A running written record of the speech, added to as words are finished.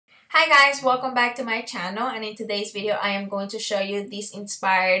Hi guys, welcome back to my channel, and in today's video I am going to show you this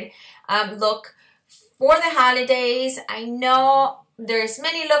inspired look for the holidays. I know there's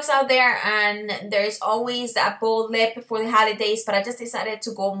many looks out there and there's always that bold lip for the holidays, but I just decided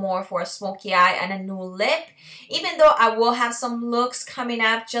to go more for a smoky eye and a nude lip, even though I will have some looks coming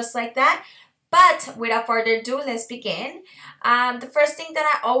up just like that. But without further ado, let's begin. The first thing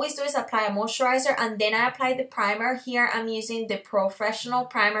that I always do is apply a moisturizer and then I apply the primer. Here I'm using the Professional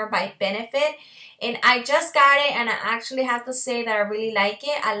Primer by Benefit. And I just got it and I actually have to say that I really like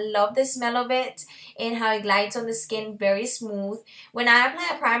it. I love the smell of it and how it glides on the skin, very smooth. When I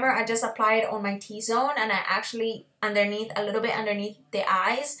apply a primer, I just apply it on my T-zone and I actually underneath, a little bit underneath the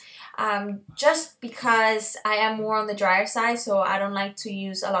eyes. Just because I am more on the drier side, so I don't like to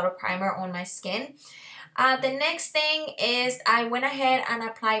use a lot of primer on my skin. The next thing is I went ahead and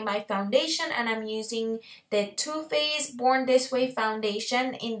applied my foundation, and I'm using the Too Faced Born This Way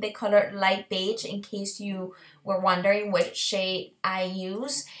foundation in the color light beige, in case you were wondering which shade I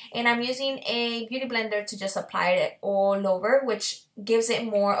use. And I'm using a beauty blender to just apply it all over, which gives it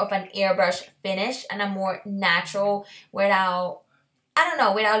more of an airbrush finish and a more natural without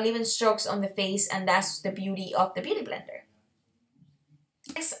leaving strokes on the face, and that's the beauty of the beauty blender.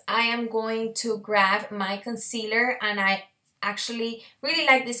 Next, I am going to grab my concealer, and I actually really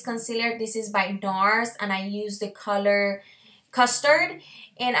like this concealer. This is by NARS, and I use the color Custard,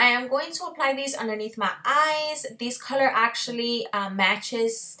 and I am going to apply this underneath my eyes. This color actually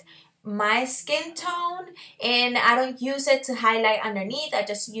matches my skin tone, and I don't use it to highlight underneath. I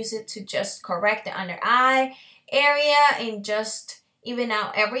just use it to just correct the under eye area and just even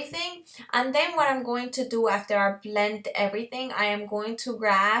out everything. And then what I'm going to do after I blend everything, I am going to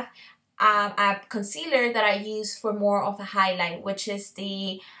grab a concealer that I use for more of a highlight, which is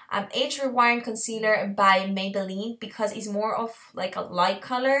the Age Rewind concealer by Maybelline, because it's more of like a light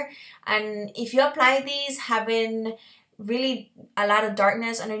color. And if you apply these having really a lot of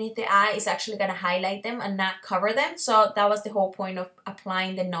darkness underneath the eye, is actually going to highlight them and not cover them. So that was the whole point of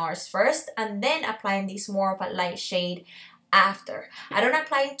applying the NARS first and then applying these more of a light shade after. I don't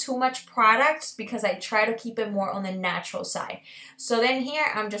apply too much products because I try to keep it more on the natural side. So then here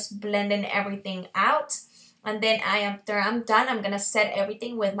I'm just blending everything out, and then after I'm done, I'm gonna set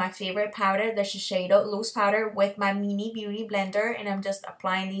everything with my favorite powder, the Shiseido loose powder, with my mini beauty blender, and I'm just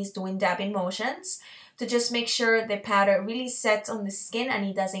applying these, doing dabbing motions to just make sure the powder really sets on the skin and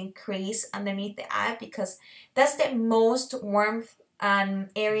it doesn't crease underneath the eye, because that's the most warmth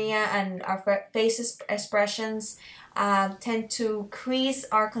area, and our face expressions tend to crease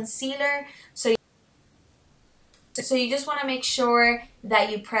our concealer. So you just want to make sure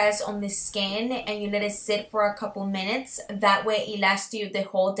that you press on the skin and you let it sit for a couple minutes. That way it lasts you the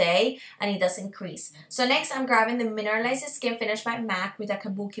whole day and it doesn't crease. So next I'm grabbing the Mineralize Skin Finish by MAC with a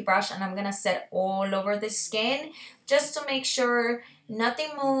kabuki brush, and I'm going to set all over the skin just to make sure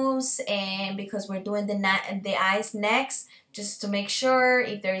nothing moves, and because we're doing the eyes next, just to make sure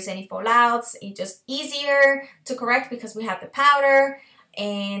if there is any fallouts, it's just easier to correct because we have the powder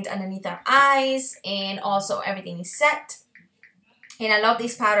and underneath our eyes, and also everything is set. And I love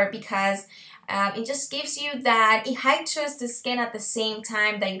this powder because it just gives you that, it hydrates the skin at the same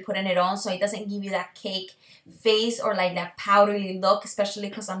time that you're putting it on, so it doesn't give you that cake face or like that powdery look, especially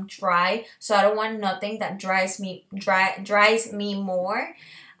because I'm dry, so I don't want nothing that dries me more.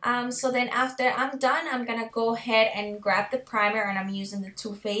 So then after I'm done, I'm gonna go ahead and grab the primer, and I'm using the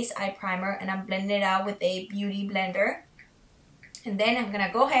Too Faced eye primer, and I'm blending it out with a beauty blender. And then I'm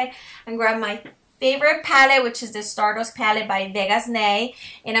gonna go ahead and grab my favorite palette, which is the Stardust palette by Vegas Nay,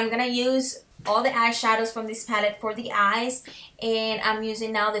 and I'm gonna use all the eyeshadows from this palette for the eyes. And I'm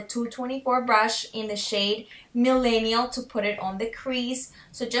using now the 224 brush in the shade Millennial to put it on the crease.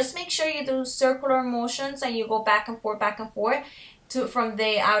 So just make sure you do circular motions and you go back and forth from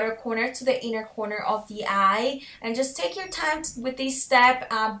the outer corner to the inner corner of the eye, and just take your time with this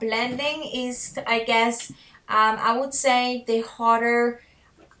step. Blending is, I guess, I would say the harder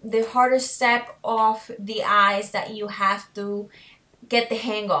step of the eyes that you have to get the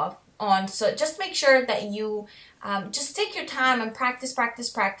hang of on. So just make sure that you just take your time and practice, because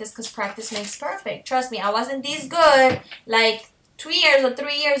practice makes perfect. Trust me, I wasn't this good like 2 years or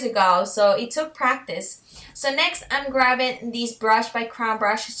 3 years ago, so it took practice. So next I'm grabbing this brush by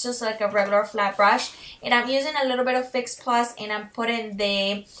Crownbrush. It's just like a regular flat brush, and I'm using a little bit of Fix Plus, and I'm putting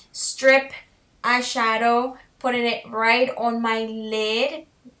the strip eyeshadow, putting it right on my lid,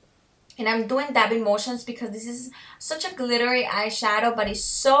 and I'm doing dabbing motions because this is such a glittery eyeshadow, but it's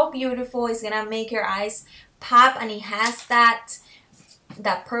so beautiful. It's gonna make your eyes pop, and it has that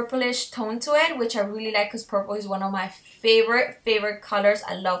that purplish tone to it, which I really like because purple is one of my favorite colors.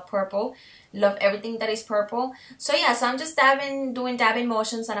 I love purple, love everything that is purple. So yeah, so I'm just doing dabbing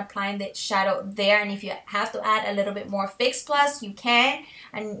motions and applying the shadow there. And if you have to add a little bit more Fix Plus, you can,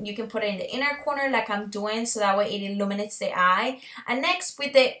 and you can put it in the inner corner like I'm doing, so that way it illuminates the eye. And next,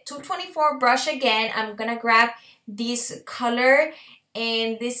 with the 224 brush again, I'm gonna grab this color,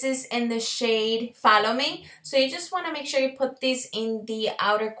 and this is in the shade Follow Me. So you just want to make sure you put this in the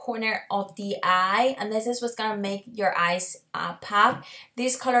outer corner of the eye, and this is what's gonna make your eyes pop.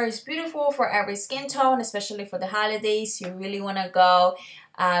 This color is beautiful for every skin tone, especially for the holidays. You really want to go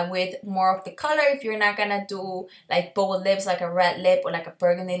with more of the color if you're not gonna do like bold lips, like a red lip or like a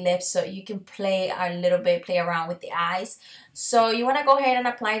burgundy lip. So you can play a little bit, play around with the eyes. So you want to go ahead and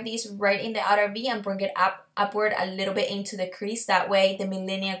apply these right in the outer V and bring it upward a little bit into the crease. That way the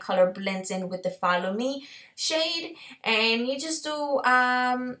Millennial color blends in with the Follow Me shade. And you just do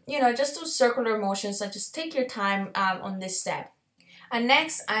you know, just do circular motions, so just take your time on this step. And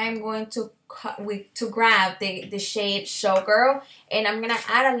next, I'm going to grab the shade Showgirl, and I'm gonna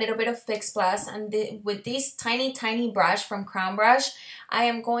add a little bit of Fix Plus. And with this tiny brush from Crownbrush, I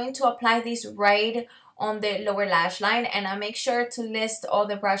am going to apply this right on the lower lash line, and I make sure to list all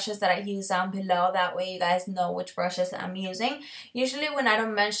the brushes that I use down below. That way you guys know which brushes I'm using. Usually when I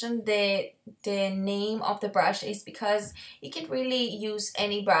don't mention the name of the brush, is because you can really use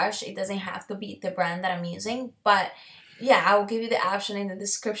any brush. It doesn't have to be the brand that I'm using, but yeah, I will give you the option in the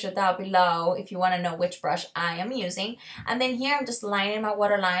description down below if you want to know which brush I am using. And then here I'm just lining my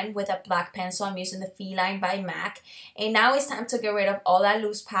waterline with a black pencil. I'm using the Feline by MAC. And now it's time to get rid of all that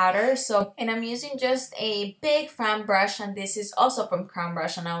loose powder. And I'm using just a big fan brush, and this is also from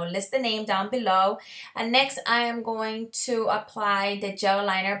Crownbrush, and I will list the name down below. And next I am going to apply the gel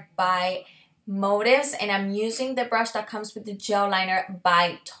liner by Motives, and I'm using the brush that comes with the gel liner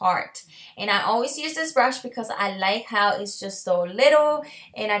by Tarte. And I always use this brush because I like how it's just so little,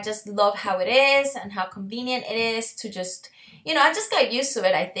 and I just love how it is and how convenient it is to just, you know, I just got used to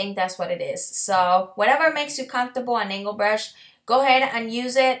it. I think that's what it is. So whatever makes you comfortable, an angle brush, go ahead and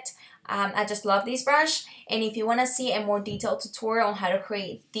use it. I just love this brush. And if you want to see a more detailed tutorial on how to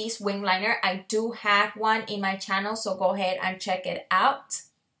create this wing liner, I do have one in my channel, so go ahead and check it out.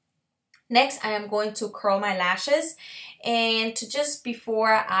 Next, I am going to curl my lashes, and to just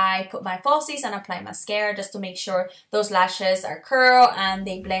before I put my falsies and apply mascara, just to make sure those lashes are curled and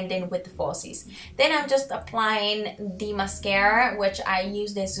they blend in with the falsies. Then I'm just applying the mascara, which I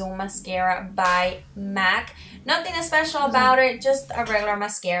use the Zoom mascara by MAC. Nothing special about it, just a regular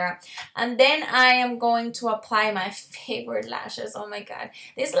mascara. And then I am going to apply my favorite lashes. Oh my god,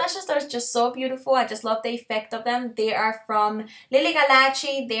 these lashes are just so beautiful. I just love the effect of them. They are from Lily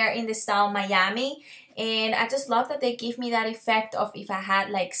Galachi. They are in the style Miami, and I just love that they give me that effect of if I had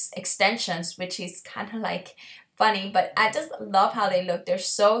like extensions, which is kind of like funny, but I just love how they look. They're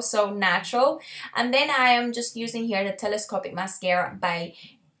so natural. And then I am just using here the Telescopic mascara by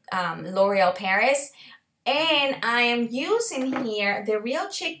L'Oreal Paris, and I am using here the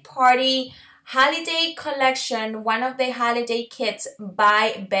Real Chic Party Holiday Collection, one of the holiday kits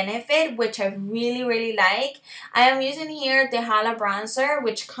by Benefit, which I really like. I am using here the Hala Bronzer,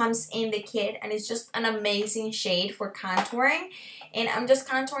 which comes in the kit, and it's just an amazing shade for contouring. And I'm just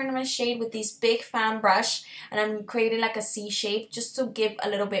contouring my shade with this big fan brush, and I'm creating like a C shape just to give a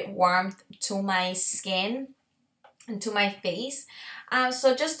little bit warmth to my skin and to my face.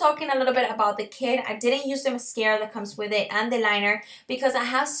 So just talking a little bit about the kit, I didn't use the mascara that comes with it and the liner because I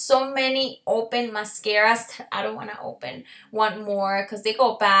have so many open mascaras that I don't want to open one more because they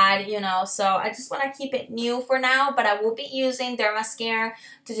go bad, you know. So I just want to keep it new for now, but I will be using their mascara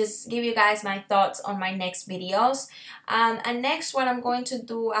to just give you guys my thoughts on my next videos. And next, what I'm going to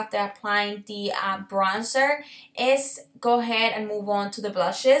do after applying the bronzer is go ahead and move on to the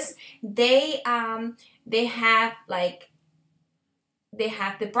blushes. They have like they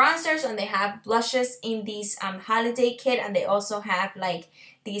have the bronzers and they have blushes in this holiday kit, and they also have like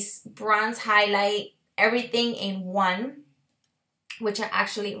this bronze highlight, everything in one, which I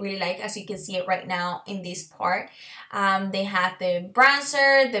actually really like, as you can see it right now in this part. They have the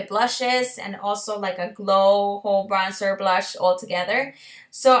bronzer, the blushes, and also like a glow whole bronzer blush all together.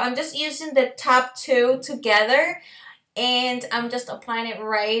 So I'm just using the top two together, and I'm just applying it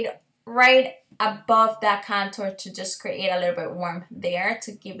right above that contour to just create a little bit warmth there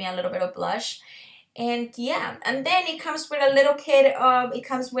to give me a little bit of blush. And yeah, and then it comes with a little kit of, it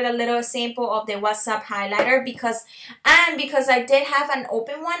comes with a little sample of the What's Up highlighter, because I did have an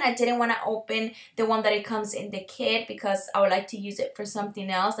open one, I didn't want to open the one that it comes in the kit because I would like to use it for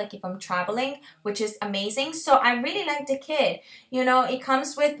something else, like if I'm traveling, which is amazing. So I really like the kit. You know, it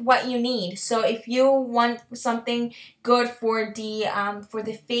comes with what you need. So if you want something good for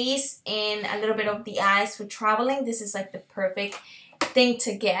the face and a little bit of the eyes for traveling, this is like the perfect thing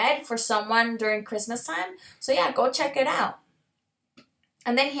to get for someone during Christmas time. So yeah, go check it out.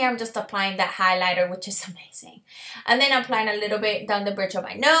 And then here I'm just applying that highlighter, which is amazing. And then I'm applying a little bit down the bridge of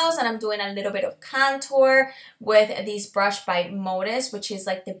my nose, and I'm doing a little bit of contour with this brush by Modus, which is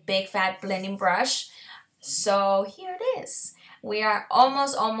like the big fat blending brush. So here it is. We are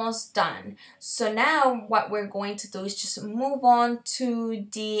almost done. So now what we're going to do is just move on to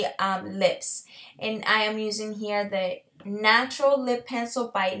the lips. And I am using here the Natural Lip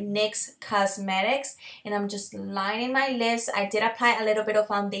Pencil by NYX Cosmetics, and I'm just lining my lips. I did apply a little bit of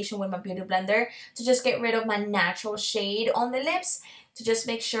foundation with my beauty blender to just get rid of my natural shade on the lips, to just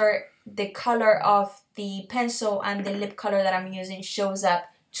make sure the color of the pencil and the lip color that I'm using shows up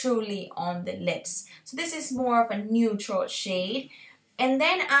truly on the lips. So this is more of a neutral shade. And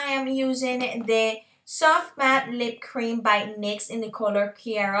then I am using the Soft Matte Lip Cream by NYX in the color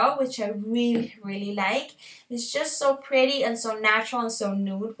Cairo, which I really like. It's just so pretty and so natural and so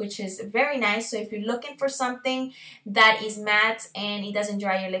nude, which is very nice. So if you're looking for something that is matte and it doesn't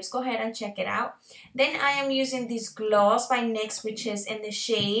dry your lips, go ahead and check it out. Then I am using this gloss by NYX, which is in the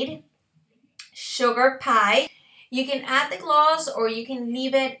shade Sugar Pie. You can add the gloss or you can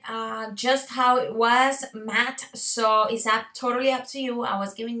leave it just how it was, matte. So it's totally up to you. I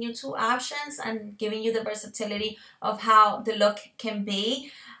was giving you two options and giving you the versatility of how the look can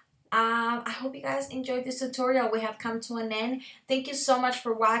be. I hope you guys enjoyed this tutorial. We have come to an end. Thank you so much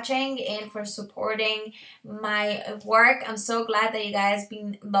for watching and for supporting my work. I'm so glad that you guys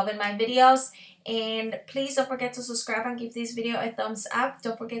been loving my videos. And please don't forget to subscribe and give this video a thumbs up.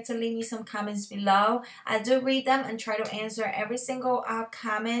 Don't forget to leave me some comments below. I do read them and try to answer every single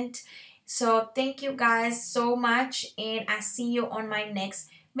comment. So thank you guys so much, and I see you on my next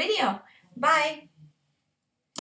video. Bye!